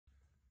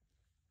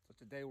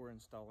Today we're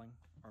installing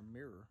our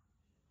mirror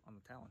on the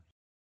Talon.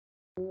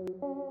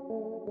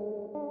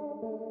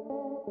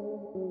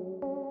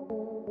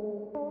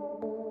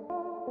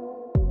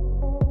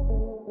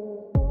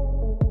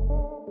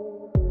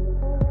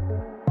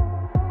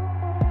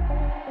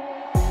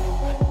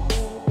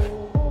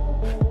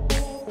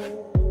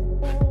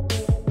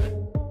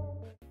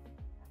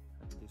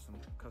 Do some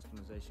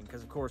customization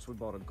because of course we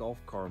bought a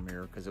golf car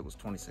mirror because it was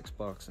 26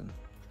 bucks, and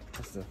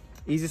that's the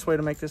easiest way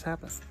to make this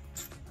happen.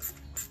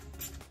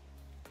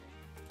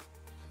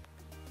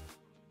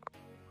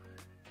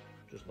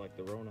 Just like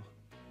the Rona.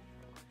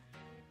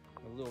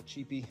 A little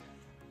cheapy.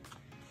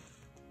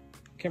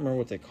 Can't remember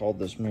what they called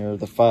this mirror,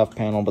 the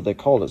 5-panel, but they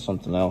called it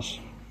something else.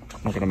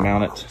 I'm gonna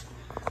mount it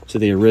to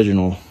the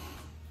original,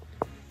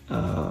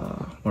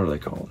 what are they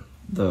called?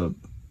 The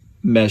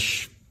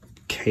mesh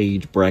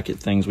cage bracket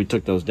things. We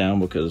took those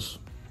down because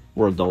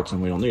we're adults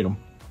and we don't need them.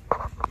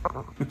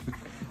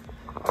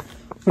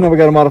 But now we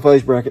gotta modify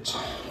these brackets.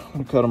 I'm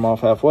gonna cut them off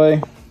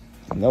halfway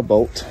and they'll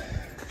bolt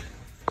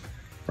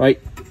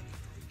right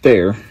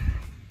there.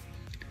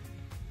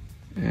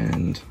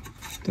 And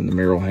then the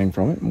mirror will hang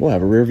from it, and we'll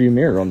have a rear view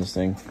mirror on this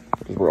thing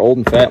because we're old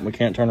and fat and we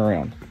can't turn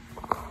around. The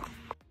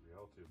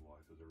reality of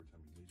life is every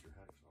time you need your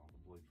hacksaw, the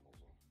blade falls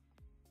off.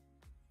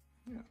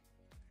 Yeah.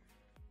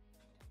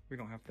 We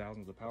don't have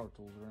thousands of power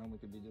tools around we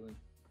could be doing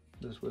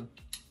this with.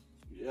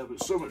 Yeah, but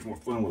it's so much more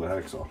fun with a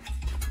hacksaw.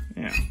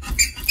 Yeah.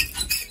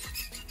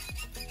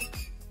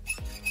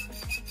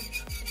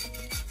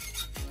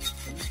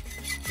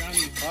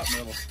 Chinese hot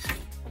metal.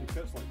 It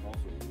cuts like also.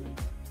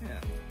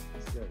 Yeah.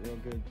 It's got real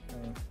good.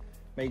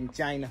 Made in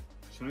China.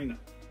 China.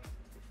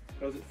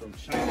 Does it from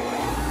China?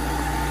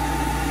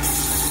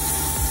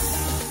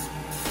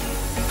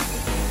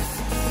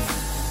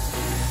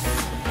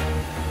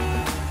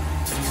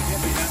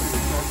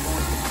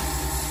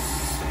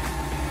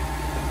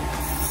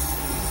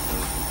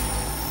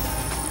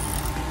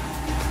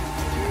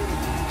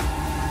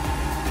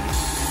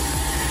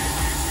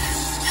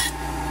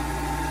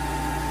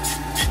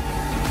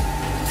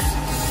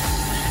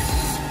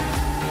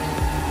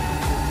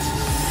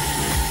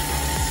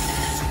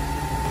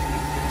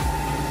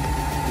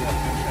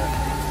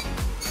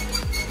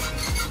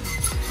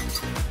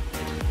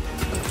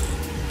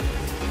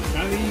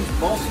 Chinese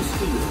balsa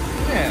steel.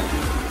 Yeah.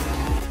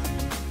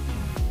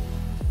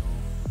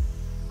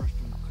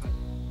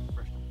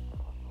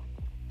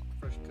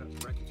 Fresh cut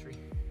bracketry.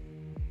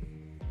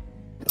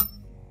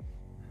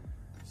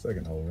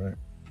 Second hole, right?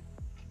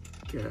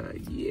 Yeah.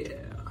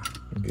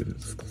 And get it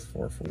as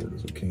far forward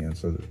as we can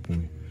so that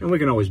when And we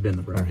can always bend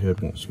the our bracket.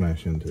 head won't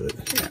smash into it.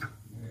 Yeah.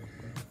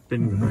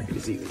 Bending the bracket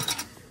is easy.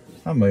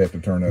 I may have to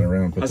turn that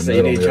around and put I the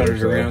say net on the other 800s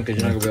side. around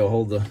because you're not going to be able to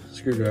hold the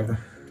screwdriver.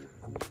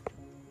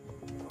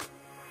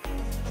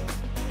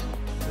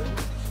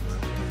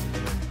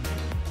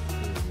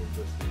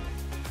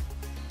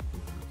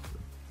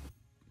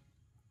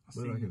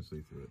 But I can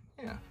see through it.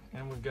 Yeah,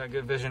 and we've got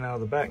good vision out of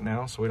the back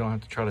now, so we don't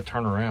have to try to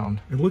turn around.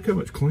 And look how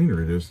much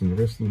cleaner it is than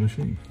the rest of the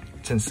machine.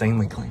 It's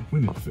insanely clean. We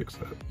need to fix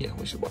that. Yeah,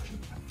 we should wash it.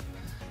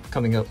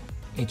 Coming up,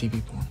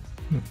 ATV porn.